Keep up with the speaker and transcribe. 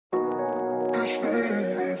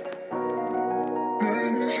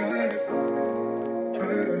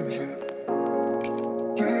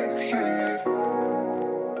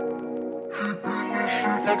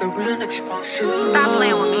Stop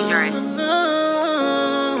playing with me, Dre.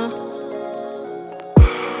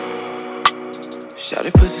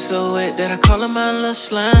 Shawty pussy so wet that I call her my little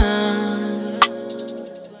slime.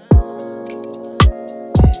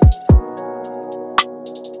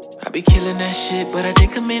 I be killing that shit, but I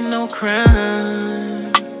didn't commit no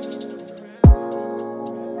crime.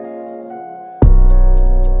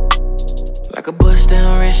 Like a bust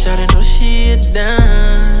down red, shawty know she a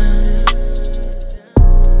dime.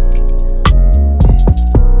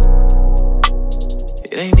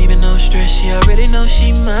 It ain't even no stress, she already know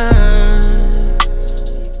she mine.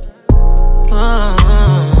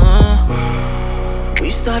 We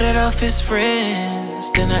started off as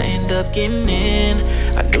friends, then I end up getting in.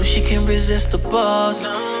 I knew she can resist the boss.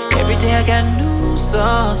 Every day I got new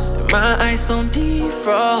sauce, and my ice on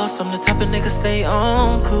defrost. I'm the type of nigga stay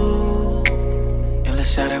on cool. And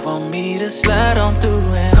let's shout it want me to slide on through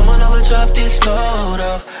and come on over, drop this load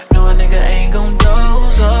off. No, a nigga ain't gon'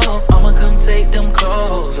 doze off. I'ma come take them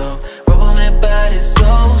clothes off. Rub on that body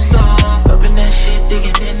so soft. Up in that shit,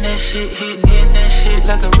 digging in that shit, hitting in that shit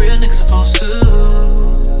like a real nigga supposed to.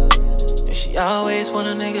 And she always want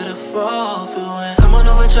a nigga to fall through and come on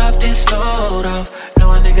over, drop this load off.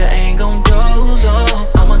 No, a nigga ain't gon' doze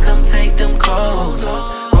off. I'ma come take them clothes off.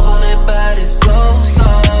 Rub on that body so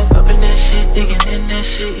soft. Up in that shit, digging in that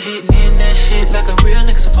shit, hitting in that shit like a real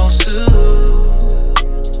nigga supposed to.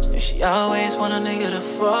 And she always want a nigga to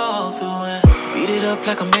fall through and beat it up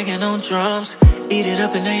like I'm banging on drums. Eat it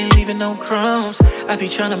up and they ain't leaving no crumbs. I be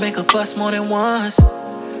tryna make a bust more than once,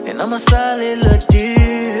 and I'm a solid little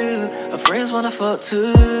dude. Her friends wanna fuck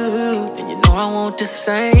too, and you know I want the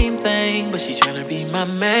same thing, but she tryna be my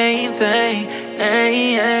main thing.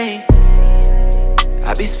 Ay, ay.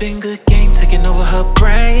 I be spitting good game, taking over her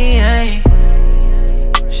brain.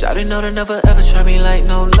 Shawty know to never ever try me like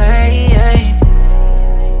no lame.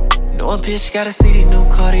 Know a bitch gotta see these new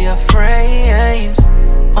Cartier frames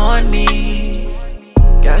on me.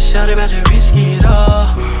 Got shawty about to risk it all.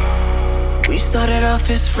 We started off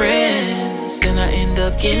as friends, then I end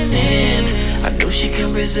up getting in. I knew she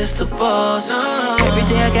can resist the boss. Every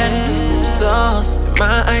day I got new sauce, and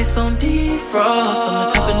my ice on defrost. I'm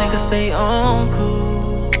the type of nigga stay on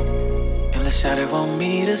cool. And let's shawty want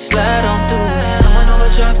me to slide on through and come on over,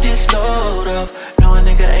 drop this load off. No, a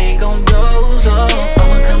nigga ain't gon' doze off.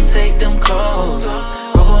 I'ma come take them clothes off.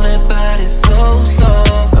 Rub on that body so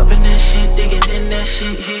soft. Up in that shit, digging in that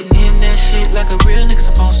shit, hitting in that shit like a real nigga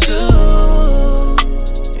supposed to.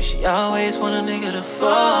 And she always want a nigga to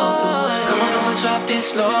fall through and come on over, drop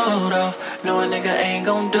this load off. No, a nigga ain't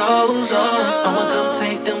gon' doze off. I'ma come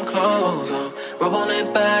take them clothes off. Rub on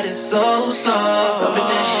that body so soft. Up in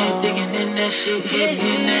that shit, digging in that shit, hitting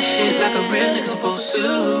in that shit like a real nigga supposed to.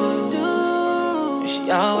 And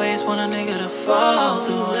she always want a nigga to fall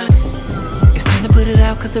through it. It's time to put it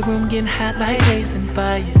out cause the room getting hot like blazing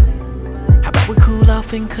fire. How about we cool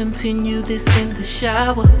off and continue this in the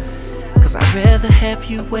shower? Cause I'd rather have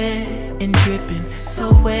you wet and dripping,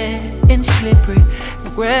 so wet and slippery,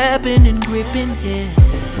 grabbing and gripping, yeah.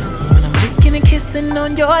 When I'm licking and kissing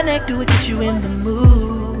on your neck, do it get you in the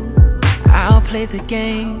mood? I'll play the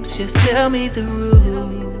games, just tell me the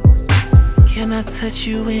rules. Can I touch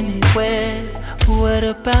you anywhere? What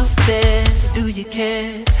about that? Do you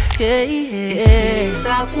care? Yeah, yeah. Things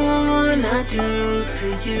I wanna do to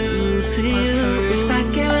you. First I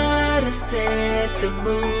gotta set the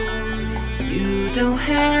mood. You don't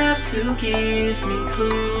have to give me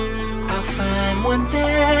clues. I'll find one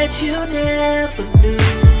that you never knew.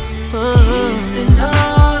 Kissing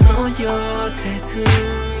all on your tattoo,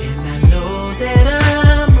 and I know that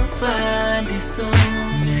I'ma find it soon.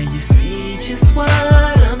 Now you see just what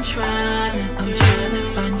I'm trying to do. I'm trying to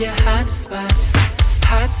find your hot spots,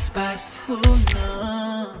 who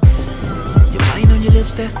knows? Your mind on your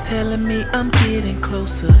lips that's telling me I'm getting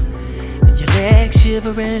closer. And your legs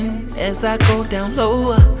shivering as I go down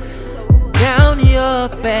lower, down your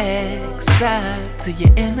backside to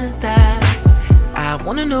your inner thigh. I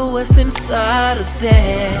wanna know what's inside of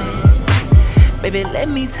that. Baby, let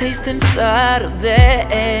me taste inside of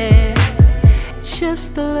that.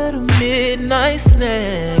 Just a little midnight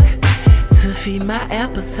snack to feed my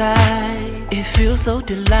appetite. It feels so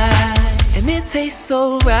delight, and it tastes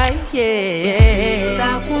so right, yeah. Things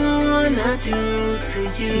I wanna do to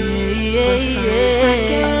you, but first I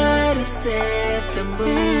gotta set the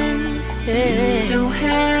mood. You don't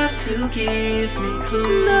have to give me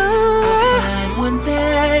clues. I'll find one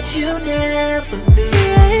that you never knew.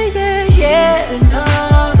 Yeah.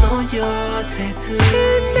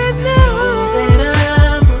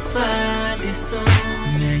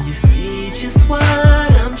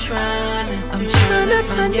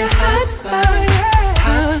 spice,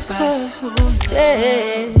 hot spice.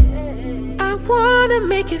 Yeah. I wanna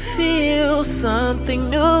make it feel something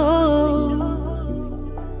new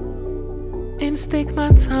and stick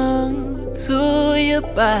my tongue to your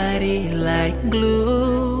body like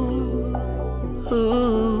glue.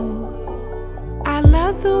 Ooh. I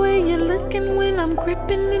love the way you're looking when I'm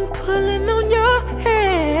gripping and pulling on your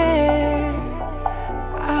hair.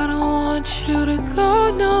 I don't want you to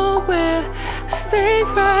go nowhere. Stay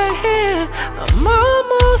right here. I'm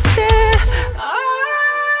almost there. Oh.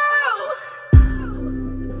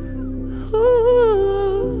 Ooh.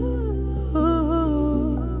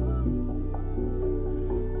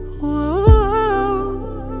 Ooh.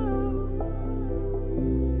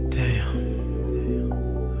 Damn.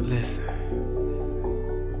 Listen.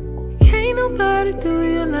 Can't nobody do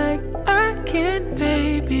you like I can,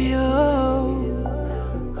 baby. Oh.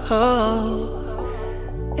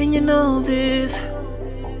 And you know this,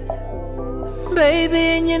 baby,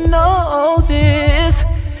 and you know this.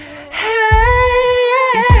 Hey,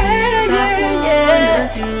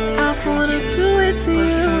 I wanna do it to you.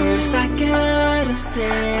 But first I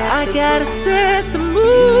gotta set the mood.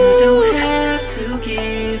 You don't have to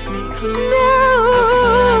give me clues. I'll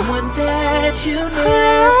find one that you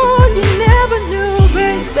never knew,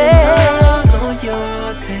 baby. On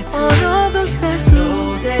your tattoo, on all those tattoos,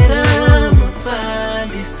 know that I'ma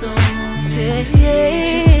find it soon. It's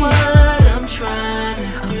just what I'm trying to do.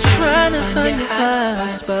 I'm trying to find your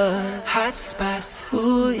hot spots.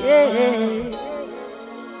 Ooh, yeah.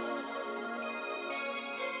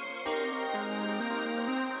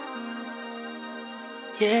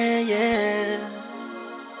 Yeah, yeah.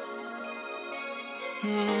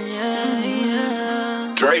 Yeah.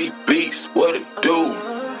 Dre Beats, what it do?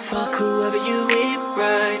 Fuck whoever you with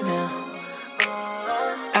right now.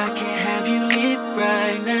 I can't have you lit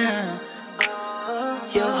right now.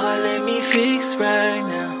 Your heart let me fix right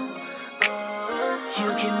now. You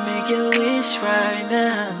can make your wish right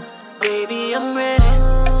now. Baby, I'm ready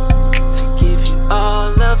to give you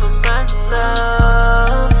all of my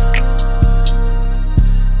love.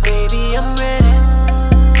 Baby, I'm ready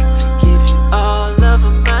to give you all of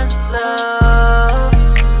my love.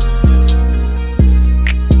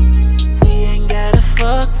 We ain't gotta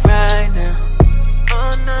fuck right now.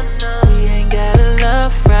 Oh, no, no. We ain't gotta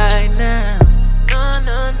love right now. No,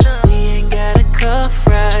 no, no. We ain't gotta cuff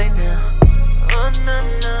right now. Oh, no,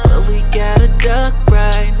 no. But we gotta duck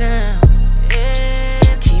right now.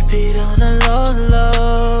 Yeah. Keep it on the low,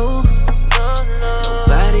 low.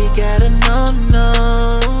 Nobody gotta know, no.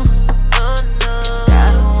 I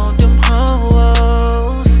don't want them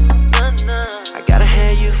hoes. I gotta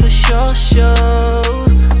have you for sure, sure.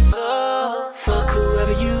 So, fuck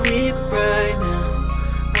whoever you with right now.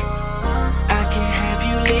 I can't have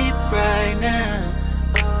you lit right now.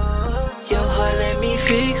 Your heart let me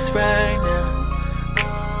fix right now.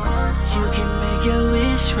 You can make your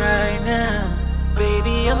wish right now.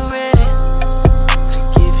 Baby, I'm ready to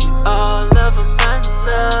give you all of my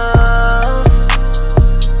love.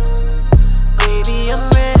 Baby, I'm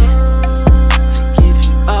ready to give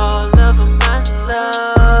you all of my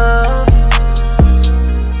love.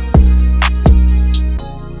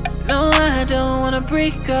 No, I don't wanna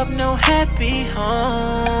break up no happy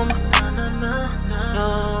home. No, no, no,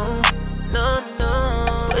 no, no, no.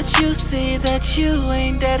 But you say that you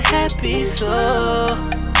ain't that happy, so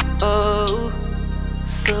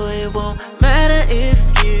so it won't matter if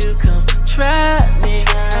you come try me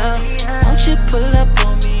out. Won't you pull up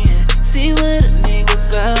on me and see what a nigga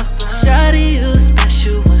about? Shawty, you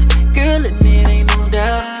special one, girl, and it ain't no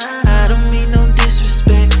doubt. I don't mean no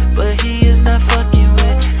disrespect, but he is not fucking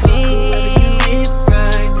with me.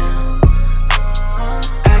 Right now,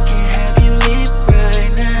 I can't have you lit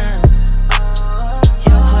right now.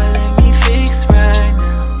 Your heart let me fix right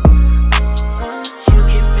now. You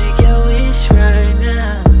can make your wish right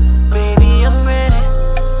now. Baby, I'm ready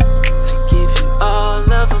to give you all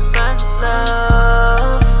of my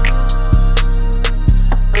love.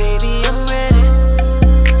 Baby, I'm ready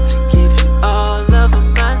to give you all of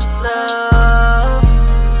my love.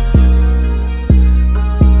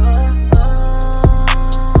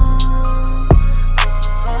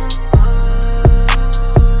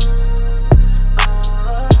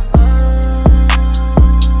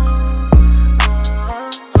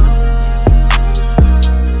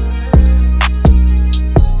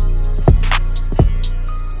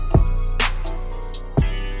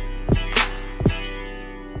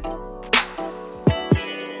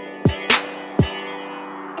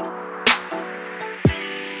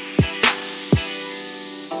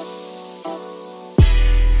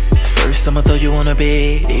 First I'ma throw you on a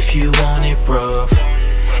bed if you want it rough.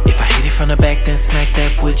 If I hit it it from the back, then smack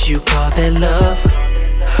that. Would you call that love?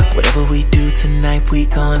 Whatever we do tonight, we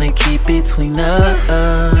gonna keep between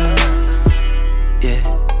us. Yeah.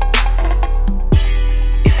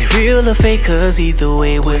 Is it real or fake? Cause either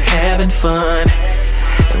way we're having fun,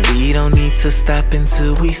 and we don't need to stop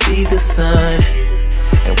until we see the sun.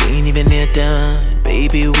 And we ain't even near done,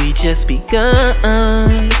 baby, we just begun.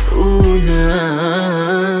 Ooh,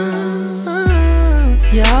 nah.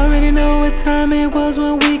 You already know what time it was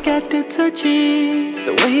when we got to touching.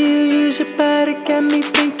 The way you use your body got me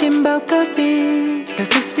thinking about coffee. Does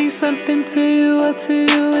this mean something to you, or to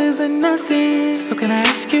you is it nothing? So can I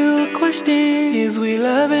ask you a question? Is we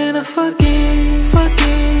loving or fucking?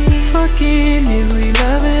 Fucking, fucking. Is we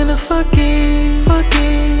loving or fucking?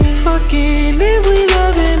 Fucking, fucking. Is we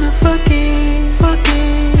loving or fucking?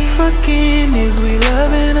 Fucking, fucking. Is we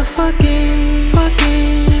loving or fucking?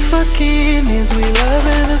 Fucking, fucking. Is we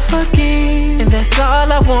loving or fucking? And that's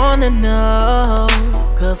all I wanna know.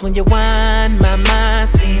 Cause when you whine, my mind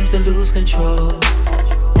seems to lose control.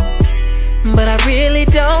 But I really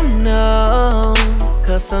don't know,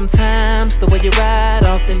 cause sometimes the way you ride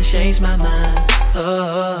often change my mind.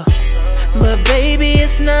 Oh. But baby,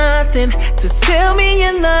 it's nothing to tell me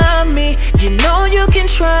you love me. You know you can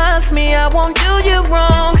trust me, I won't do you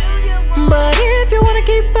wrong. But if you wanna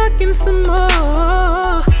keep fucking some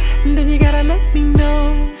more, then you gotta let me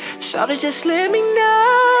know. Shawty, just let me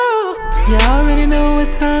know. You already know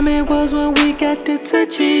what time it was when we got to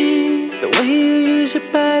touching. The way you use your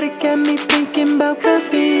body got me thinking about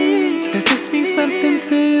coffee. Does this mean something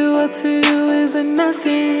to you, or to you is it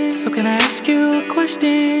nothing? So can I ask you a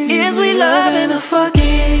question? Is we loving or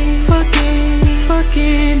fucking? Fucking,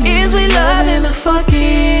 fucking. Is we loving or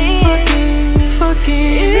fucking? Fucking,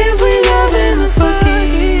 fucking. Is we loving or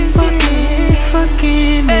fucking? Fucking,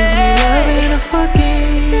 fucking. Is we loving or fucking?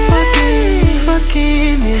 Fucking,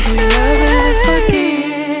 fucking. Is we loving or fucking?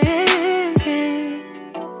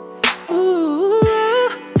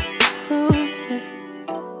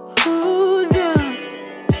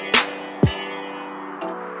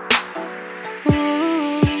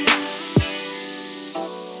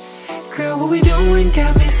 Girl, what we doing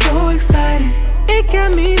got me so excited. It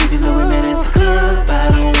got me, even though we met at the club, I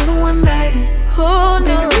don't wanna one night it. Oh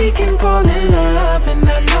no, maybe we can fall in love, and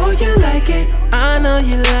I know you like it. I know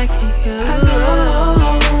you like it, girl. I know.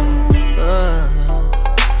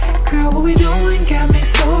 Girl, what we doing got me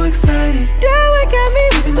so excited. Damn, it got me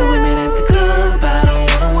even though we met at the club, I don't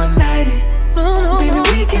wanna one night it. No, baby,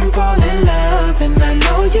 we can fall in love, and I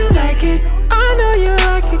know you like it. I know you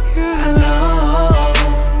like it, girl. I know.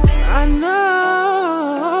 I know.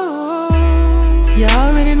 You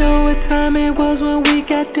already know what time it was when we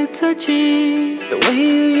got to touching. The way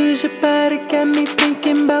you use your body got me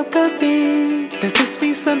thinking about coffee. Does this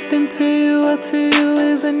mean something to you, or to you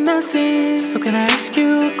is it nothing? So can I ask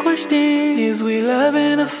you a question? Is we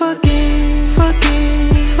loving or fucking? Fucking,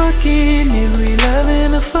 fucking. Is we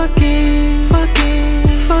loving or fucking? Fucking,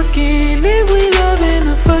 fucking. Is we loving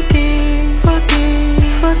or fucking? Fucking,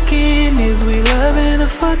 fucking. Is we loving or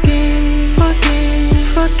fucking? Fucking,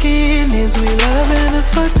 fucking. Is we loving or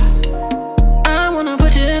fucking? I wanna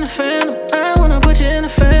put you in a phantom. I wanna put you in a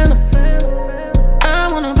phantom. I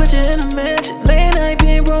wanna put you in a mansion, late night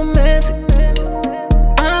being romantic.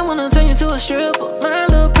 I wanna turn you to a stripper, my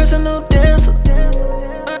little personal dancer.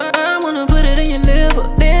 I wanna put it in your liver,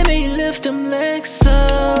 let me lift them legs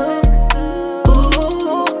up.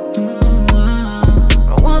 Ooh,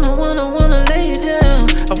 I wanna lay you down.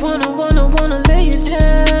 I wanna lay you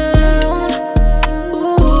down.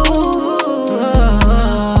 Ooh,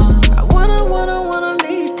 I wanna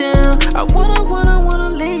lay you down. I wanna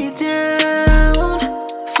lay you down.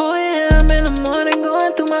 4 AM in the morning,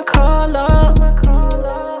 going through my call log.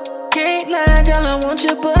 Can't lie, girl, I want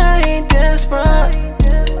you, but I ain't desperate.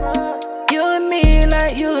 You and me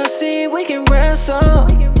like UFC, we can wrestle.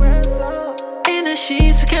 In the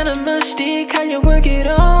sheets, kinda mystique, how you work it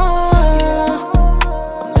on.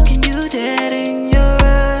 I'm looking you dead in your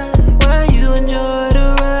eye, while you enjoy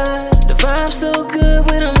the ride. The vibe's so good,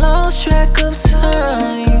 we done lost track of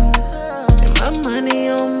time. And my money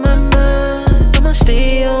on my mind, I'ma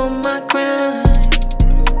stay on my grind.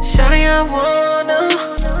 Shawty, I wanna.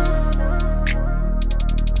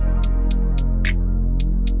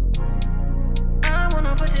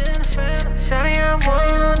 Put you in a phantom. Shawty, I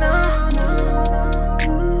wanna.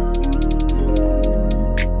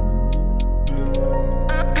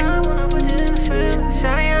 I wanna put you in a phantom.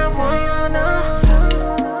 Shawty, I wanna.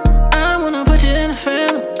 I wanna put you in a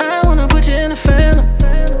phantom. I wanna put you in a phantom.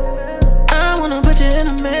 I wanna put you in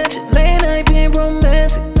a mansion, late night being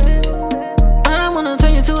romantic. I wanna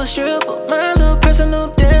turn you to a stripper.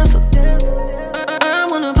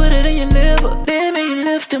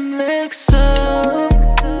 next up.